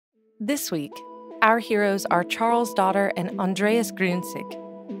This week, our heroes are Charles' daughter and Andreas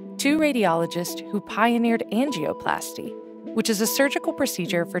Gruentzig, two radiologists who pioneered angioplasty, which is a surgical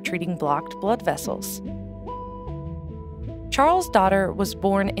procedure for treating blocked blood vessels. Charles' daughter was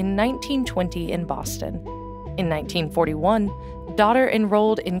born in 1920 in Boston. In 1941, daughter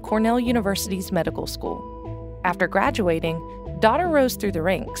enrolled in Cornell University's medical school. After graduating, daughter rose through the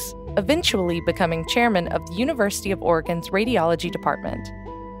ranks, eventually becoming chairman of the University of Oregon's radiology department.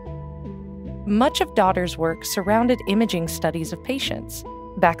 Much of daughter's work surrounded imaging studies of patients.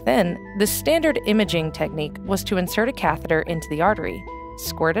 Back then, the standard imaging technique was to insert a catheter into the artery,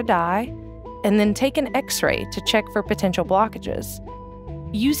 squirt a dye, and then take an X-ray to check for potential blockages.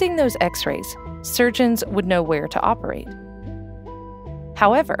 Using those X-rays, surgeons would know where to operate.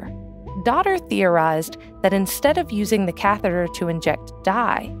 However, daughter theorized that instead of using the catheter to inject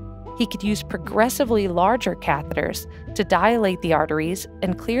dye, he could use progressively larger catheters to dilate the arteries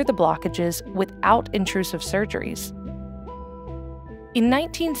and clear the blockages without intrusive surgeries. In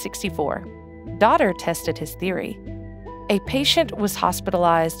 1964, daughter tested his theory. A patient was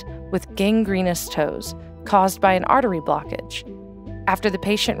hospitalized with gangrenous toes caused by an artery blockage. After the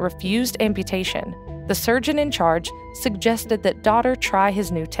patient refused amputation, the surgeon in charge suggested that daughter try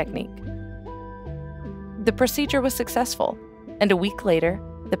his new technique. The procedure was successful, and a week later,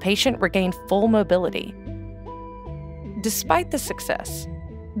 the patient regained full mobility. Despite the success,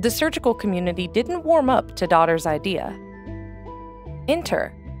 the surgical community didn't warm up to daughter's idea.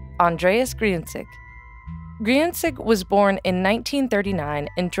 Enter Andreas Gruentzig. Gruentzig was born in 1939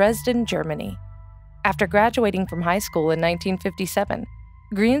 in Dresden, Germany. After graduating from high school in 1957,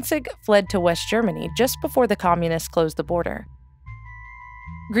 Gruentzig fled to West Germany just before the communists closed the border.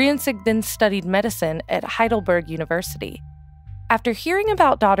 Gruentzig then studied medicine at Heidelberg University. After hearing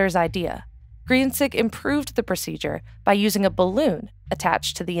about daughter's idea, Gruentzig improved the procedure by using a balloon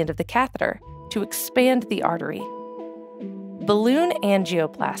attached to the end of the catheter to expand the artery. Balloon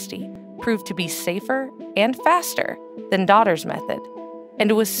angioplasty proved to be safer and faster than daughter's method,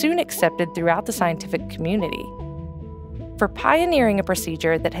 and was soon accepted throughout the scientific community. For pioneering a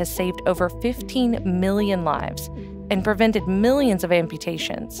procedure that has saved over 15 million lives and prevented millions of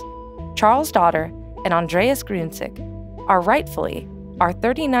amputations, Charles' daughter and Andreas Gruentzig are rightfully our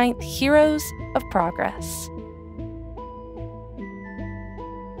 39th heroes of progress.